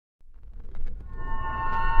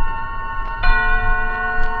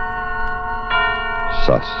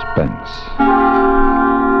Suspense.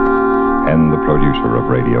 And the producer of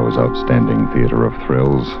radio's outstanding theater of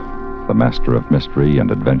thrills, the master of mystery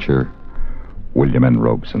and adventure, William N.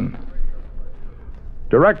 Robeson.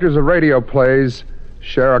 Directors of radio plays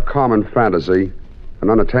share a common fantasy, an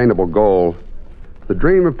unattainable goal, the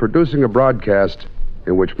dream of producing a broadcast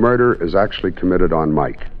in which murder is actually committed on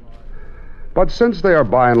mic. But since they are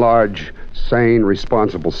by and large sane,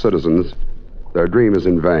 responsible citizens, their dream is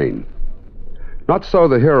in vain. Not so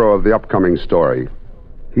the hero of the upcoming story.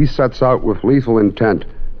 He sets out with lethal intent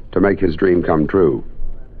to make his dream come true.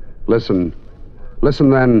 Listen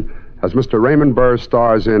then, as Mr. Raymond Burr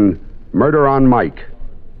stars in Murder on Mike,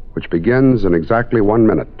 which begins in exactly 1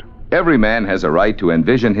 minute. Every man has a right to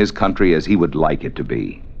envision his country as he would like it to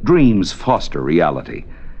be. Dreams foster reality.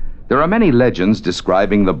 There are many legends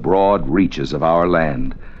describing the broad reaches of our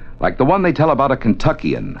land, like the one they tell about a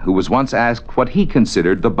Kentuckian who was once asked what he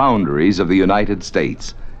considered the boundaries of the United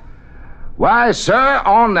States. Why, sir,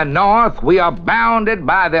 on the north we are bounded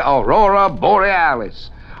by the aurora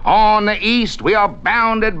borealis. On the east we are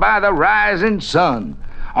bounded by the rising sun.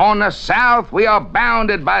 On the south we are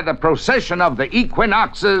bounded by the procession of the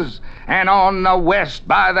equinoxes, and on the west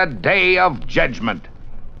by the day of judgment.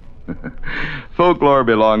 Folklore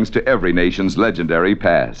belongs to every nation's legendary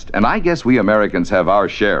past, and I guess we Americans have our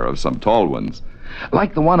share of some tall ones.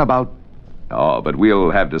 Like the one about... Oh, but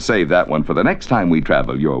we'll have to save that one for the next time we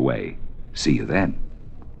travel your way. See you then.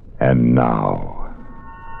 And now,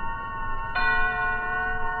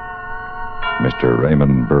 Mr.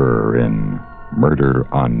 Raymond Burr in Murder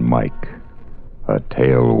on Mike, a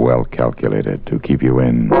tale well calculated to keep you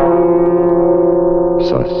in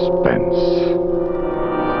suspense.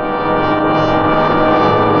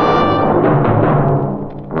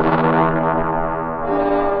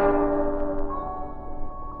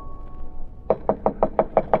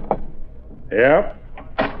 Yep.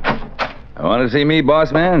 Want to see me,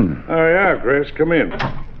 boss man? Oh, yeah, Chris. Come in.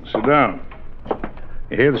 Sit down.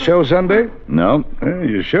 You hear the show Sunday? No.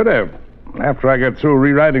 You should have. After I got through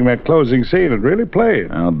rewriting that closing scene, it really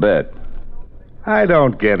played. I'll bet. I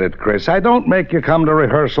don't get it, Chris. I don't make you come to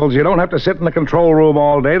rehearsals. You don't have to sit in the control room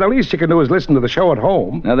all day. The least you can do is listen to the show at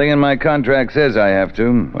home. Nothing in my contract says I have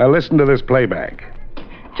to. Well, listen to this playback.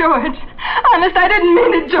 George, honest, I didn't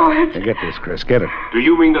mean it, George. Now, get this, Chris. Get it. Do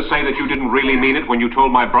you mean to say that you didn't really mean it when you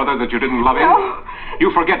told my brother that you didn't love him? No.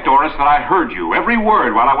 You forget, Doris, that I heard you, every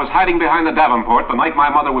word, while I was hiding behind the Davenport the night my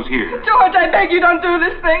mother was here. George, I beg you, don't do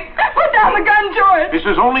this thing. Put down the gun, George. This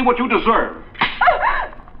is only what you deserve.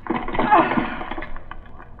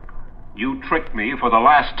 You tricked me for the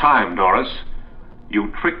last time, Doris.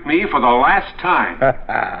 You tricked me for the last time.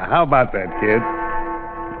 How about that, kid?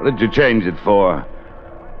 What did you change it for?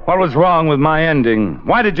 What was wrong with my ending?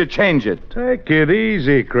 Why did you change it? Take it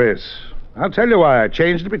easy, Chris. I'll tell you why I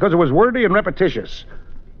changed it, because it was wordy and repetitious.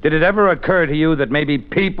 Did it ever occur to you that maybe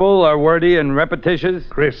people are wordy and repetitious?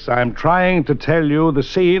 Chris, I'm trying to tell you the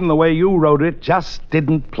scene, the way you wrote it, just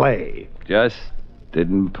didn't play. Just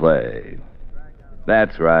didn't play.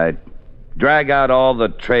 That's right. Drag out all the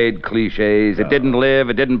trade cliches. It didn't live,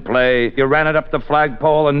 it didn't play. You ran it up the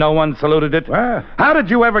flagpole and no one saluted it. Well, how did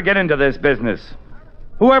you ever get into this business?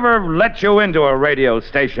 Whoever let you into a radio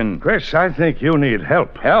station? Chris, I think you need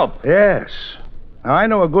help. Help? Yes. Now, I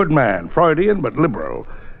know a good man, Freudian but liberal.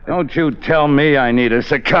 Don't you tell me I need a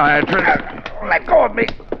psychiatrist. Let go of me.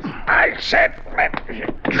 I said let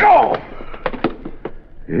go.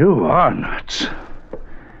 You are nuts.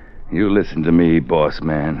 You listen to me, boss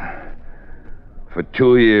man. For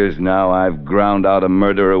 2 years now, I've ground out a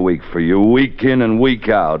murder a week for you, week in and week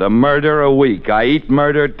out. A murder a week. I eat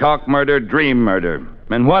murder, talk murder, dream murder.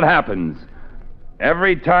 And what happens?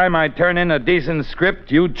 Every time I turn in a decent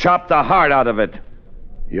script, you chop the heart out of it.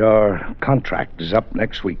 Your contract is up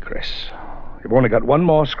next week, Chris. You've only got one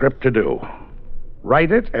more script to do.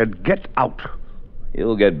 Write it and get out.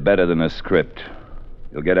 You'll get better than a script.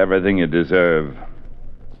 You'll get everything you deserve.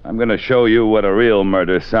 I'm going to show you what a real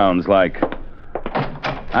murder sounds like.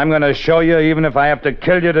 I'm going to show you even if I have to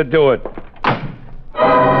kill you to do it.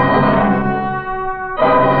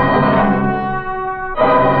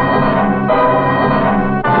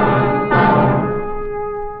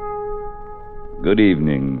 Good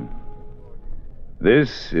evening.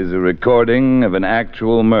 This is a recording of an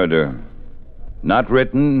actual murder. Not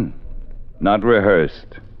written, not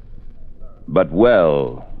rehearsed, but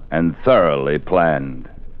well and thoroughly planned.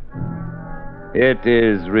 It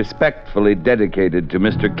is respectfully dedicated to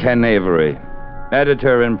Mr. Ken Avery,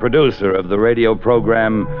 editor and producer of the radio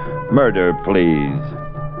program Murder, Please.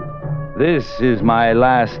 This is my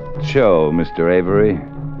last show, Mr. Avery.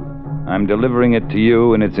 I'm delivering it to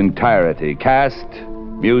you in its entirety, cast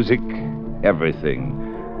music, everything.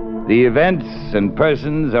 The events and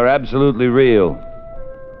persons are absolutely real.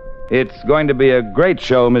 It's going to be a great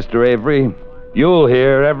show, Mr. Avery. You'll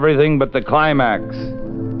hear everything but the climax.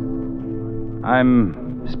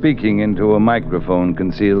 I'm speaking into a microphone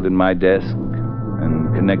concealed in my desk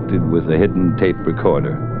and connected with a hidden tape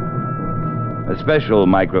recorder. A special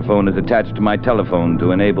microphone is attached to my telephone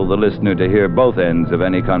to enable the listener to hear both ends of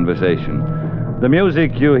any conversation. The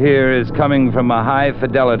music you hear is coming from a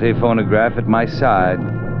high-fidelity phonograph at my side.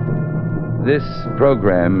 This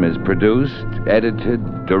program is produced,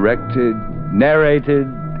 edited, directed, narrated,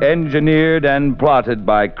 engineered, and plotted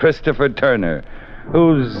by Christopher Turner,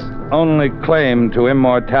 whose only claim to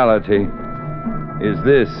immortality is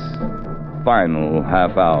this final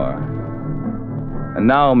half hour. And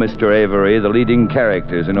now, Mr. Avery, the leading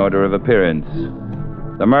characters in order of appearance.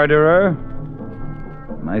 The murderer,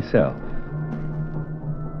 myself.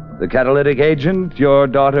 The catalytic agent, your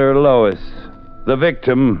daughter Lois. The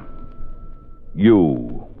victim,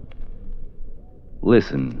 you.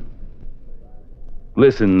 Listen.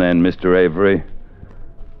 Listen then, Mr. Avery,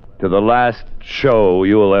 to the last show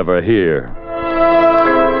you'll ever hear.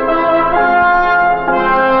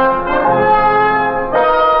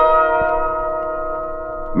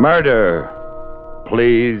 Murder,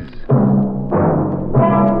 please.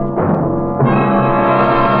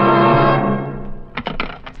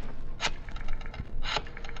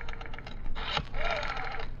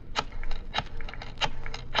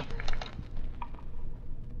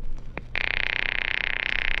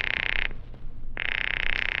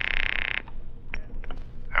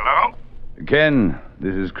 Hello? Ken,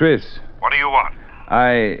 this is Chris. What do you want?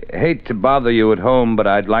 I hate to bother you at home, but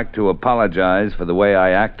I'd like to apologize for the way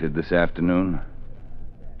I acted this afternoon.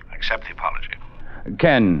 Accept the apology.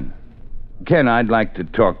 Ken, I'd like to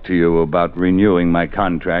talk to you about renewing my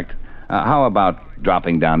contract. How about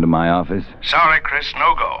dropping down to my office? Sorry, Chris,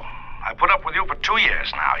 no go. I put up with you for 2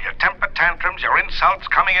 years now. Your temper tantrums, your insults,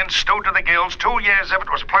 coming in stewed to the gills. 2 years of it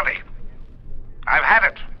was plenty. I've had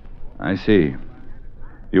it. I see.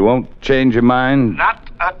 You won't change your mind? Not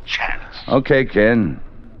a chance. Okay, Ken.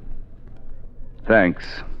 Thanks.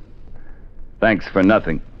 Thanks for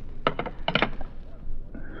nothing.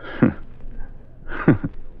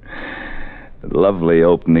 Lovely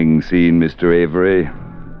opening scene, Mr. Avery.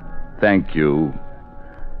 Thank you.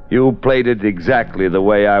 You played it exactly the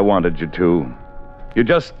way I wanted you to. You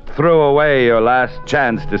just threw away your last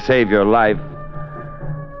chance to save your life.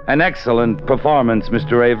 An excellent performance,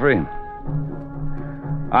 Mr. Avery.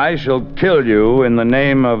 I shall kill you in the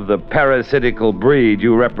name of the parasitical breed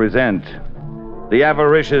you represent. The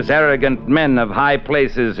avaricious, arrogant men of high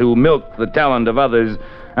places who milk the talent of others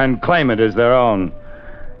and claim it as their own.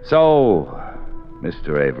 So,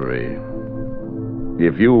 Mr. Avery,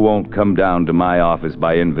 if you won't come down to my office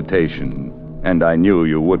by invitation, and I knew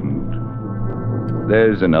you wouldn't,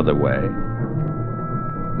 there's another way.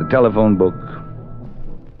 The telephone book.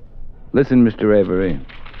 Listen, Mr. Avery.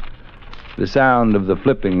 The sound of the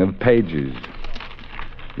flipping of pages.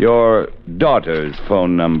 Your daughter's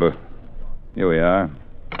phone number. Here we are.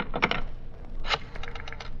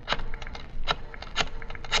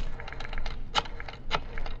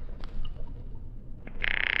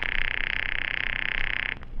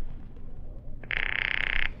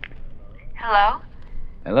 Hello?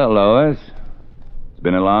 Hello, Lois. It's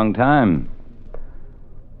been a long time.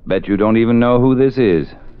 Bet you don't even know who this is.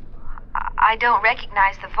 I don't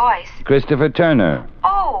recognize the voice. Christopher Turner.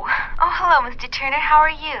 Oh, hello, Mr. Turner. How are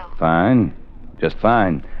you? Fine. Just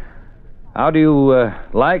fine. How do you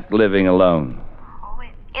like living alone? Oh,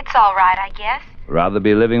 it's all right, I guess. Rather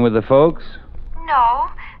be living with the folks? No,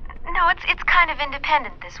 it's kind of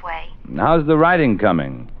independent this way. How's the writing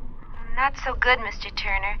coming? Not so good, Mr.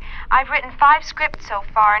 Turner. I've written 5 scripts so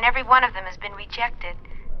far, and every one of them has been rejected.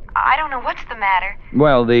 I don't know what's the matter.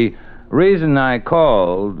 Well, the reason I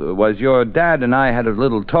called was your dad and I had a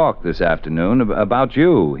little talk this afternoon about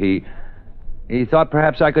you. He thought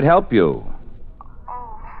perhaps I could help you.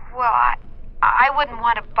 Oh, well, I wouldn't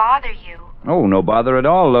want to bother you. Oh, no bother at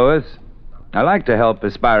all, Lois. I like to help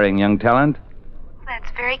aspiring young talent.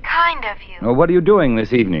 That's very kind of you. Well, what are you doing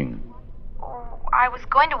this evening? Oh, I was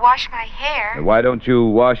going to wash my hair. Why don't you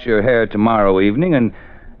wash your hair tomorrow evening and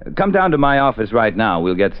come down to my office right now.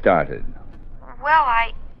 We'll get started. Well,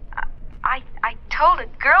 I told a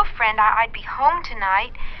girlfriend I'd be home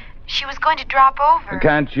tonight. She was going to drop over.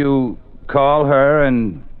 Can't you call her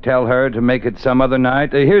and tell her to make it some other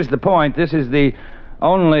night? Here's the point. This is the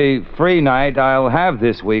only free night I'll have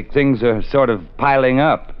this week. Things are sort of piling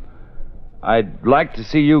up. I'd like to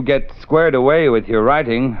see you get squared away with your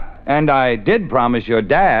writing, and I did promise your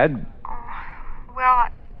dad. Oh, well,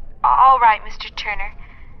 right, Mr. Turner.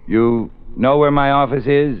 You know where my office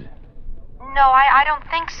is? No, I don't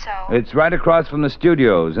think so. It's right across from the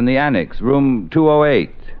studios in the annex, room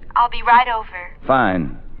 208. I'll be right over.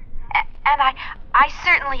 Fine. And I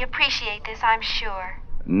certainly appreciate this, I'm sure.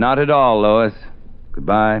 Not at all, Lois.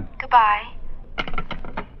 Goodbye. Goodbye.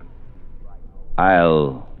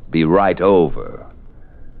 I'll be right over.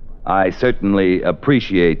 I certainly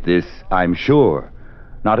appreciate this, I'm sure.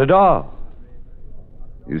 Not at all.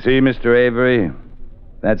 You see, Mr. Avery,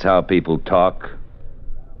 that's how people talk.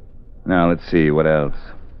 Now, let's see, what else?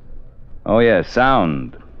 Oh, yes,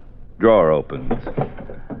 sound. Drawer opens.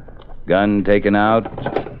 Gun taken out.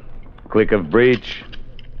 Click of breech.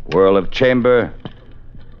 Whirl of chamber.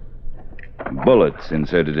 Bullets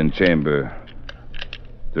inserted in chamber.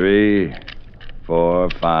 3, 4,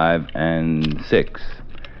 5, and 6.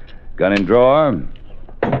 Gun in drawer.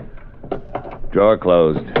 Drawer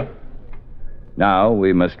closed. Now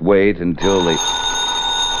we must wait until the...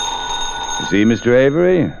 You see, Mr.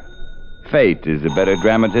 Avery? Fate is a better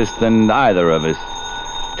dramatist than either of us.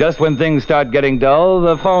 Just when things start getting dull,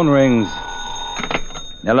 the phone rings.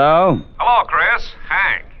 Hello? Hello, Chris.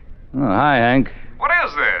 Hank. Oh, hi, Hank. What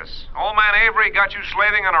is this? Old man Avery got you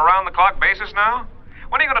slaving on a round-the-clock basis now?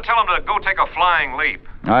 When are you going to tell him to go take a flying leap?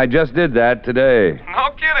 I just did that today.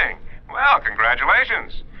 No kidding. Well,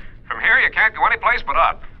 congratulations. From here, you can't go any place but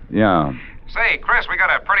up. Yeah. Say, Chris, we got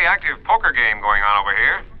a pretty active poker game going on over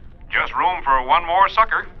here. Just room for one more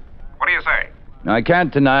sucker. What do you say? I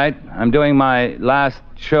can't tonight. I'm doing my last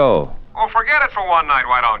show. Oh, forget it for one night,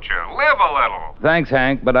 why don't you? Live a little. Thanks,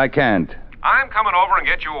 Hank, but I can't. I'm coming over and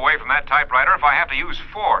get you away from that typewriter if I have to use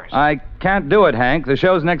force. I can't do it, Hank. The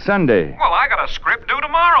show's next Sunday. Well, I got a script due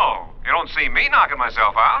tomorrow. You don't see me knocking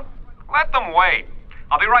myself out. Let them wait.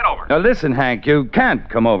 I'll be right over. Now, listen, Hank, you can't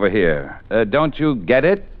come over here. Don't you get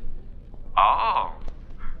it? Oh.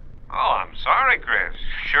 Oh, I'm sorry, Chris.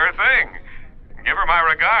 Sure thing. Give her my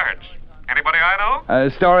regards. Anybody I know?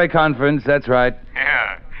 Story conference, that's right.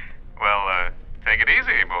 Yeah. Well, take it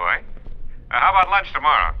easy, boy. How about lunch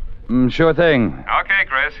tomorrow? Sure thing. Okay,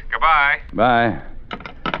 Chris. Goodbye. Bye.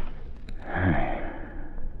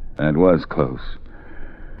 That was close.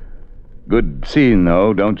 Good scene,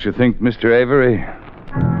 though, don't you think, Mr. Avery?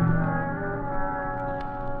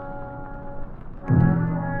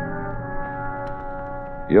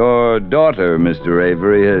 Your daughter, Mr.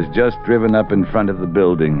 Avery, has just driven up in front of the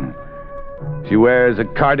building. She wears a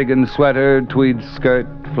cardigan sweater, tweed skirt,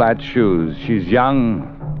 flat shoes. She's young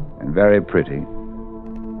and very pretty.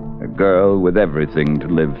 A girl with everything to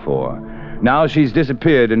live for. Now she's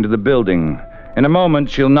disappeared into the building. In a moment,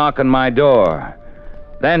 she'll knock on my door.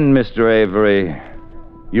 Then, Mr. Avery,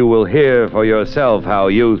 you will hear for yourself how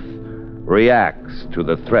youth reacts to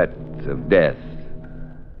the threat of death.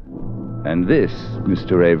 And this,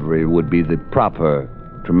 Mr. Avery, would be the proper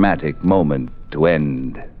dramatic moment to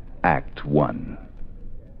end Act 1.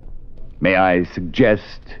 May I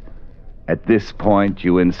suggest, at this point,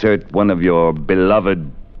 you insert one of your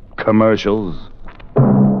beloved commercials?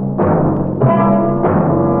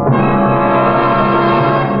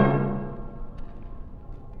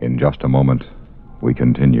 In just a moment, we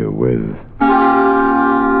continue with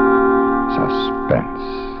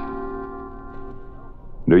Suspense.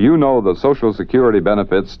 Do you know the Social Security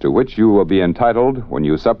benefits to which you will be entitled when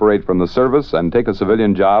you separate from the service and take a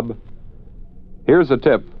civilian job? Here's a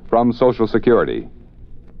tip from Social Security.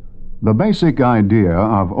 The basic idea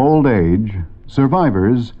of old age,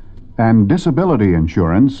 survivors, and disability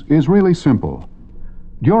insurance is really simple.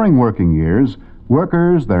 During working years,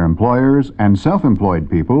 workers, their employers, and self-employed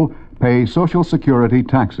people pay Social Security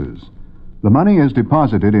taxes. The money is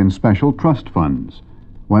deposited in special trust funds.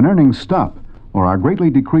 When earnings stop or are greatly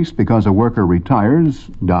decreased because a worker retires,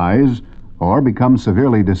 dies, or becomes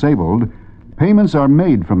severely disabled, payments are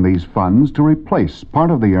made from these funds to replace part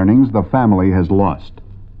of the earnings the family has lost.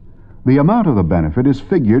 The amount of the benefit is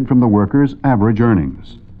figured from the worker's average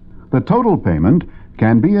earnings. The total payment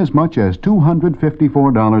can be as much as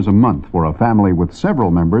 $254 a month for a family with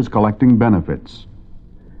several members collecting benefits.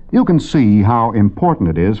 You can see how important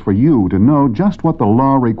it is for you to know just what the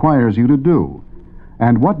law requires you to do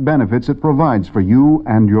and what benefits it provides for you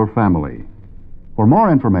and your family. For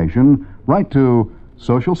more information, write to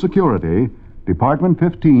Social Security, Department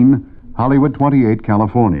 15, Hollywood 28,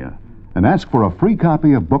 California, and ask for a free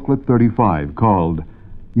copy of Booklet 35 called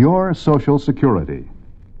Your Social Security.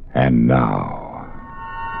 And now,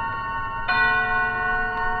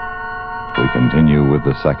 we continue with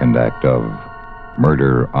the second act of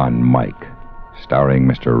Murder on Mike, starring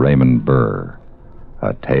Mr. Raymond Burr.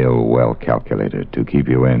 A tale well calculated to keep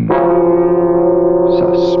you in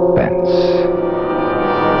suspense.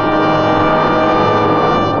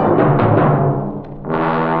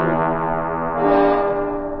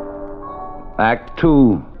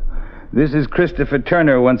 2. This is Christopher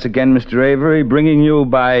Turner once again, Mr. Avery, bringing you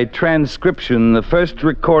by transcription the first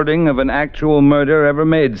recording of an actual murder ever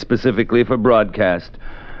made specifically for broadcast.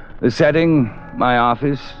 The setting, my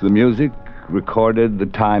office, the music, recorded, the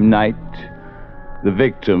time, night, the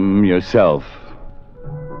victim, yourself.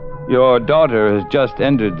 Your daughter has just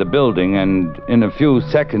entered the building, and in a few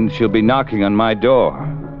seconds she'll be knocking on my door.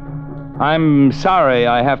 I'm sorry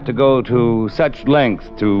I have to go to such lengths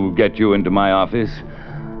to get you into my office.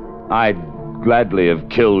 I'd gladly have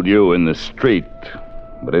killed you in the street,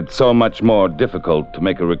 but it's so much more difficult to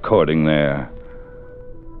make a recording there.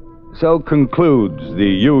 So concludes the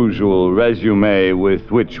usual resume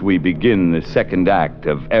with which we begin the second act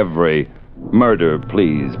of every Murder,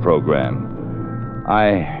 Please program.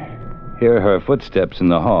 I hear her footsteps in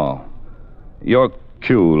the hall. Your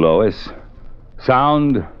cue, Lois.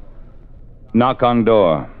 Sound. Knock on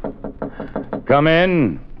door. Come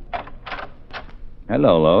in.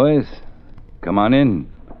 Hello, Lois. Come on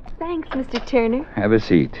in. Thanks, Mr. Turner. Have a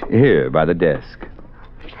seat. Here, by the desk.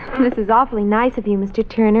 This is awfully nice of you, Mr.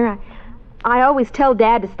 Turner. I always tell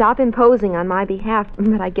Dad to stop imposing on my behalf,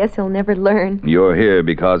 but I guess he'll never learn. You're here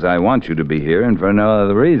because I want you to be here and for no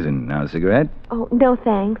other reason. Now, a cigarette? Oh, no,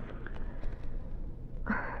 thanks.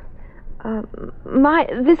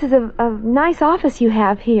 This is a nice office you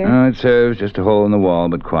have here. Oh, it serves just a hole in the wall,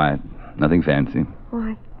 but quiet. Nothing fancy.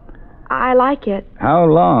 Why, I like it. How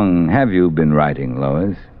long have you been writing,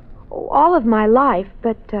 Lois? All of my life,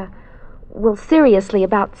 but, well, seriously,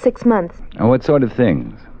 about 6 months. Oh, what sort of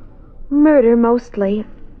things? Murder, mostly.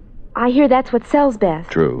 I hear that's what sells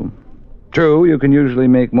best. True. True, you can usually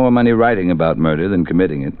make more money writing about murder than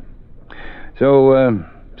committing it. So,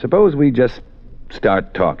 suppose we just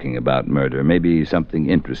start talking about murder. Maybe something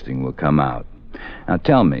interesting will come out. Now,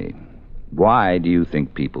 tell me, why do you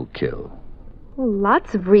think people kill? Well,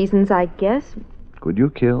 lots of reasons, I guess. Could you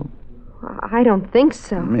kill? I don't think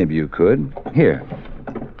so. Maybe you could. Here.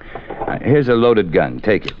 Here's a loaded gun.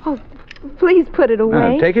 Take it. Oh, please put it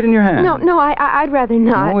away. Take it in your hand. No, I'd rather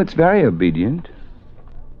not. Oh, it's very obedient.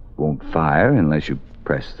 Won't fire unless you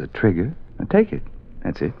press the trigger. Now, take it.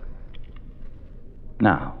 That's it.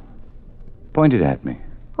 Now, point it at me.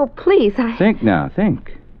 Oh, please, Think now,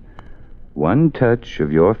 think. One touch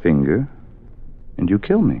of your finger, and you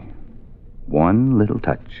kill me. One little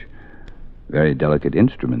touch. Very delicate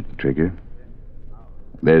instrument, the trigger.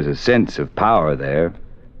 There's a sense of power there.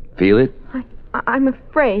 Feel it? I'm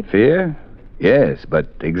afraid. Fear? Yes, but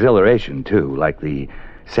exhilaration, too, like the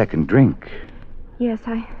second drink. Yes,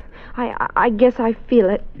 I guess I feel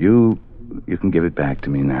it. You can give it back to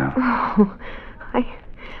me now. Oh,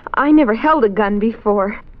 I never held a gun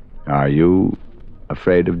before. Are you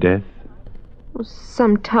afraid of death?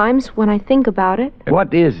 Sometimes, when I think about it.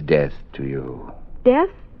 What is death to you? Death?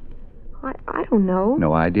 I don't know.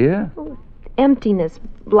 No idea? Emptiness,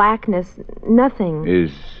 blackness, nothing.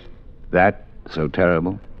 Is that so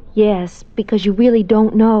terrible? Yes, because you really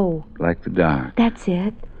don't know. Like the dark. That's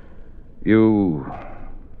it. You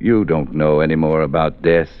don't know any more about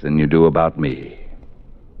death than you do about me.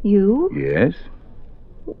 You? Yes.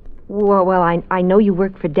 Well, I know you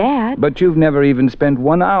work for Dad. But you've never even spent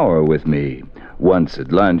 1 hour with me. Once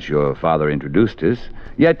at lunch, your father introduced us,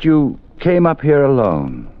 yet you came up here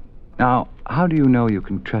alone. Now, how do you know you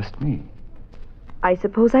can trust me? I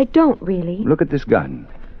suppose I don't, really. Look at this gun.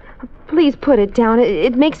 Please put it down.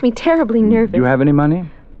 It makes me terribly nervous. Do you have any money?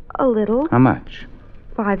 A little. How much?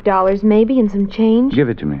 $5 maybe, and some change. Give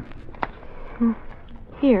it to me.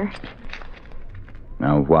 Here.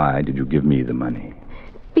 Now, why did you give me the money?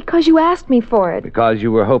 Because you asked me for it. Because you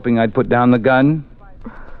were hoping I'd put down the gun?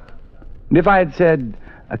 And if I had said,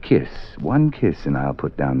 a kiss, one kiss, and I'll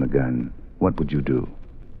put down the gun, what would you do?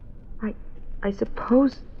 I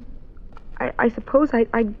suppose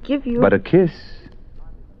I'd give you... But a kiss,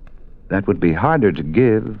 that would be harder to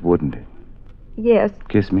give, wouldn't it? Yes.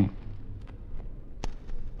 Kiss me.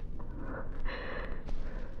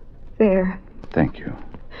 There. Thank you.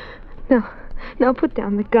 Now put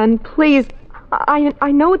down the gun, please.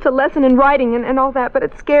 I know it's a lesson in writing and all that, but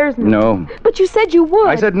it scares me. No. But you said you would.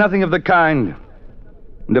 I said nothing of the kind.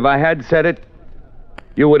 And if I had said it,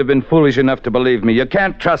 you would have been foolish enough to believe me. You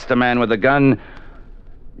can't trust a man with a gun.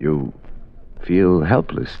 You feel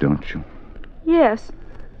helpless, don't you? Yes.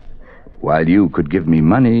 While you could give me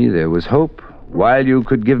money, there was hope. While you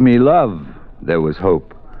could give me love, there was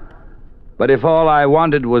hope. But if all I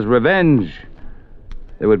wanted was revenge,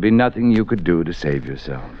 there would be nothing you could do to save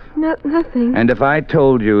yourself. Nothing. And if I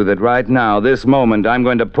told you that right now, this moment, I'm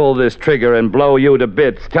going to pull this trigger and blow you to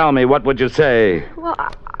bits, tell me, what would you say? Well,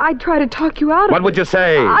 I'd try to talk you out of it. What would you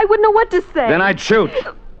say? I wouldn't know what to say. Then I'd shoot.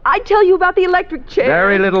 I'd tell you about the electric chair.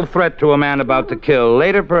 Very little threat to a man about to kill.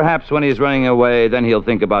 Later, perhaps, when he's running away, then he'll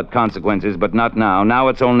think about consequences, but not now. Now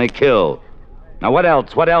it's only kill. Now, what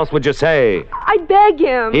else? What else would you say? I'd beg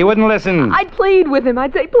him. He wouldn't listen. I'd plead with him.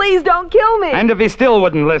 I'd say, please don't kill me. And if he still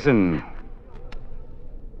wouldn't listen?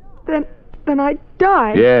 Then I'd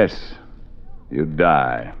die. Yes, you'd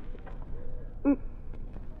die.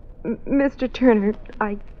 Mr. Turner,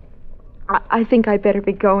 I think I'd better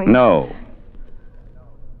be going. No.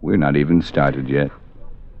 We're not even started yet.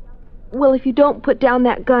 Well, if you don't put down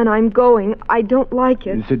that gun, I'm going. I don't like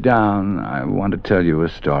it. Sit down. I want to tell you a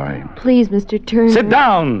story. Please, Mr. Turner. Sit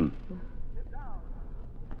down!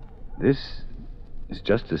 This is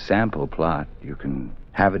just a sample plot. You can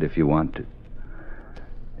have it if you want to.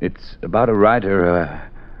 It's about a writer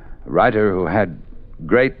who had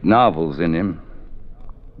great novels in him,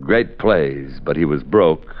 great plays, but he was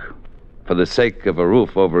broke. For the sake of a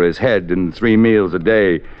roof over his head and 3 meals a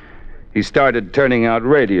day, he started turning out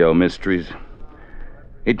radio mysteries.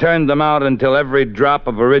 He turned them out until every drop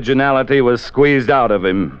of originality was squeezed out of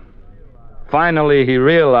him. Finally, he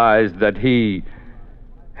realized that he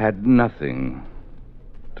had nothing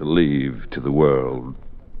to leave to the world.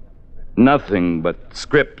 Nothing but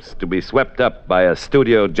scripts to be swept up by a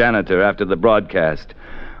studio janitor after the broadcast.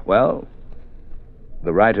 Well,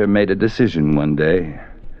 the writer made a decision one day.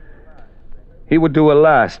 He would do a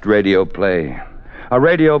last radio play. A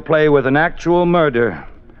radio play with an actual murder.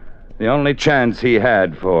 The only chance he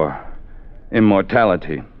had for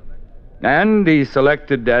immortality. And he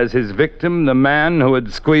selected as his victim the man who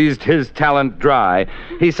had squeezed his talent dry.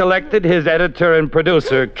 He selected his editor and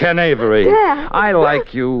producer, Ken Avery. Dad. I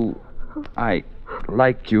like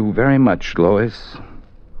you very much, Lois.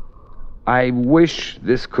 I wish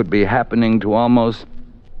this could be happening to almost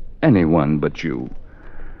anyone but you.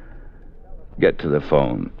 Get to the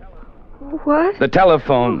phone. What? The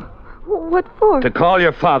telephone. What for? To call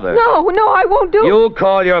your father. No, I won't do it. You'll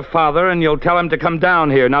call your father and you'll tell him to come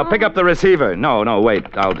down here. Now pick up the receiver. No, wait.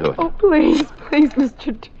 I'll do it. Oh, please, Mr.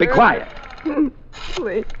 Turner. Be quiet.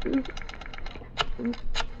 Please.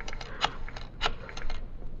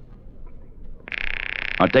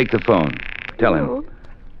 Now take the phone. Tell him.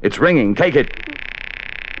 It's ringing. Take it.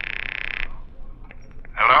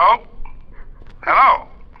 Hello? Hello?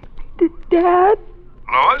 Dad?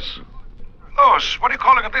 Lois? Lois, what are you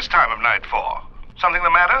calling at this time of night for? Something the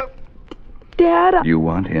matter? Dad, You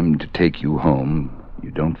want him to take you home. You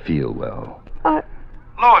don't feel well.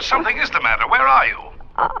 Lois, something is the matter. Where are you?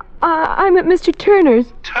 I'm at Mr.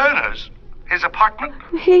 Turner's. Turner's? His apartment?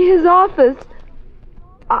 His office.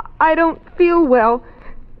 I don't feel well.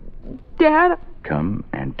 Dad, Come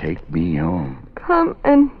and take me home. come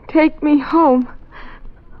and take me home.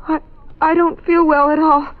 I don't feel well at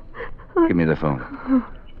all. Give me the phone.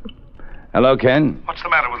 Hello, Ken. What's the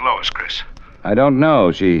matter with Lois, Chris? I don't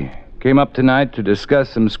know. She came up tonight to discuss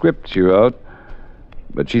some scripts she wrote,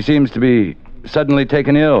 but she seems to be suddenly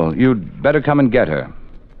taken ill. You'd better come and get her.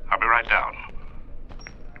 I'll be right down.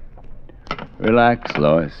 Relax,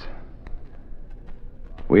 Lois.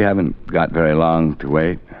 We haven't got very long to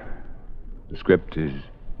wait. The script is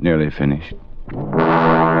nearly finished.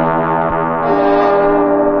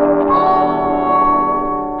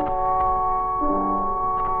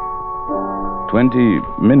 20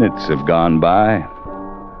 minutes have gone by,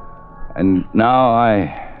 and now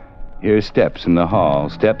I hear steps in the hall,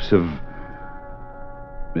 steps of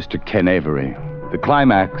Mr. Ken Avery. The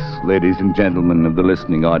climax, ladies and gentlemen of the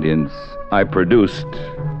listening audience, I produced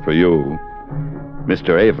for you.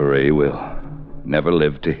 Mr. Avery will never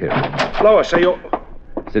live to hear it. Lois, are you...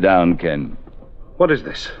 Sit down, Ken. What is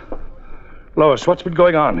this? Lois, what's been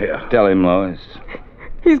going on here? Tell him, Lois.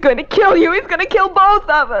 He's going to kill you. He's going to kill both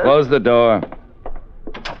of us. Close the door.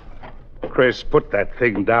 Chris, put that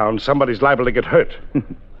thing down. Somebody's liable to get hurt.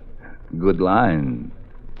 Good line.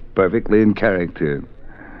 Perfectly in character.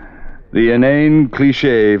 The inane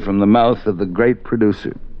cliche from the mouth of the great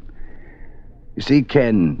producer. You see,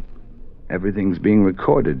 Ken, everything's being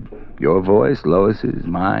recorded. Your voice, Lois's,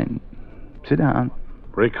 mine. Sit down.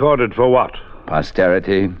 Recorded for what?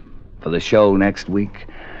 Posterity. For the show next week.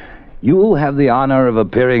 You'll have the honor of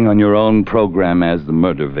appearing on your own program as the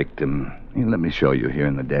murder victim. Here, let me show you here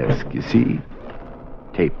in the desk. You see?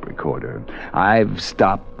 Tape recorder. I've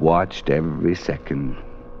stopwatched every second.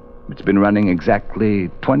 It's been running exactly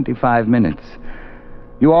 25 minutes.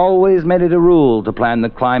 You always made it a rule to plan the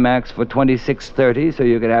climax for 26:30 so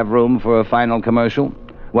you could have room for a final commercial.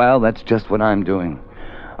 Well, that's just what I'm doing.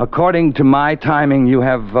 According to my timing, you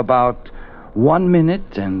have about 1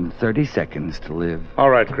 minute and 30 seconds to live. All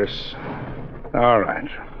right, Chris. All right.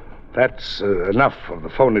 That's enough of the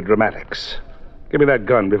phony dramatics. Give me that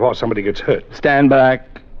gun before somebody gets hurt. Stand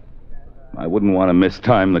back. I wouldn't want to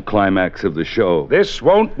mistime the climax of the show. This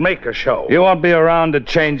won't make a show. You won't be around to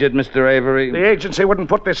change it, Mr. Avery. The agency wouldn't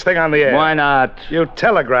put this thing on the air. Why not? You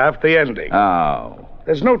telegraphed the ending. Oh.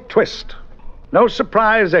 There's no twist. No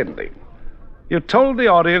surprise ending. You told the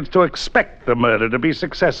audience to expect the murder to be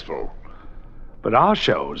successful. But our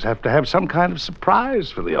shows have to have some kind of surprise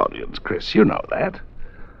for the audience, Chris. You know that.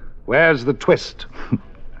 Where's the twist?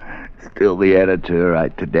 Still the editor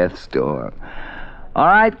right to death's door. All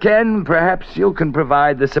right, Ken, perhaps you can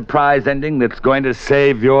provide the surprise ending that's going to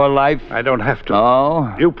save your life. I don't have to.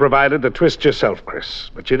 Oh? You provided the twist yourself, Chris,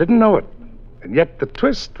 but you didn't know it. And yet the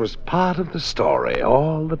twist was part of the story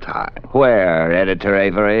all the time. Where, Editor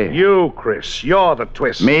Avery? You, Chris. You're the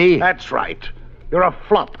twist. Me? That's right. You're a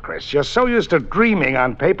flop, Chris. You're so used to dreaming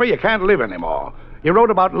on paper you can't live anymore. You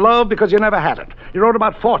wrote about love because you never had it. You wrote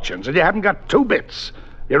about fortunes and you haven't got 2 bits.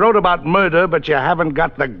 You wrote about murder, but you haven't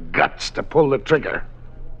got the guts to pull the trigger.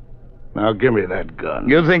 Now, give me that gun.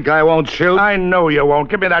 You think I won't shoot? I know you won't.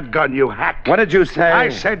 Give me that gun, you hack. What did you say? I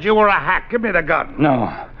said you were a hack. Give me the gun.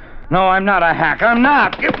 No. No, I'm not a hack. I'm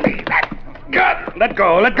not. Give me that gun. Let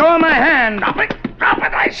go. Let go of my hand. Drop it. Drop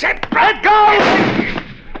it, I said. Let go.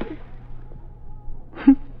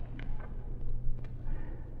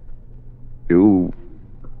 You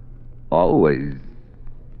always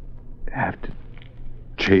have to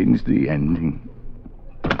change the ending.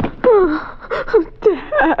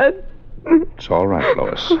 Dad. It's all right,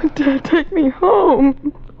 Lois. Dad, take me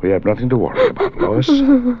home. We have nothing to worry about, Lois.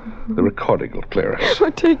 The recording will clear us.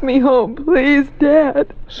 Take me home, please,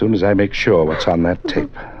 Dad. As soon as I make sure what's on that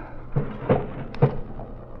tape.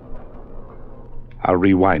 I'll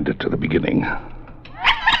rewind it to the beginning.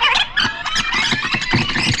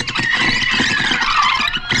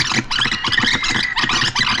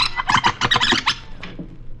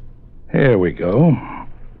 Here we go.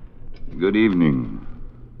 Good evening.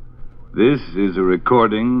 This is a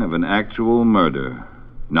recording of an actual murder.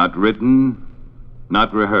 Not written,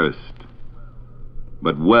 not rehearsed,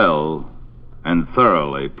 but well and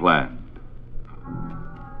thoroughly planned.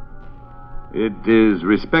 It is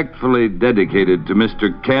respectfully dedicated to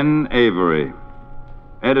Mr. Ken Avery,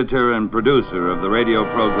 editor and producer of the radio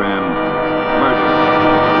program Murder.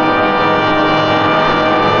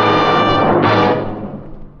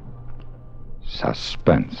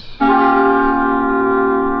 Suspense,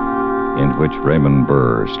 in which Raymond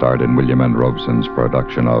Burr starred in William N. Robeson's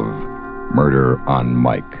production of Murder on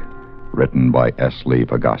Mike, written by S. Lee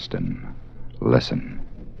Pagostin. Listen.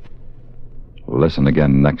 Listen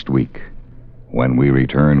again next week when we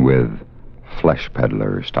return with Flesh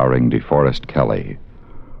Peddler, starring DeForest Kelley.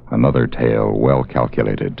 Another tale well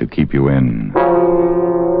calculated to keep you in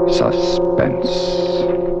suspense.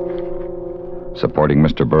 Supporting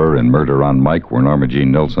Mr. Burr in Murder on Mike were Norma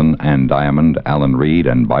Jean Nilsson, Ann Diamond, Alan Reed,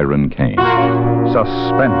 and Byron Kane.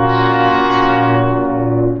 Suspense.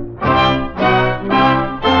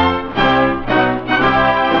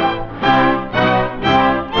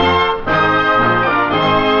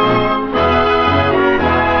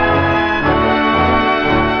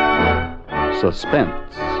 Suspense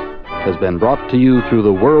has been brought to you through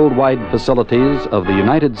the worldwide facilities of the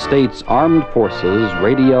United States Armed Forces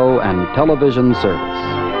Radio and Television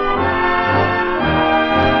Service.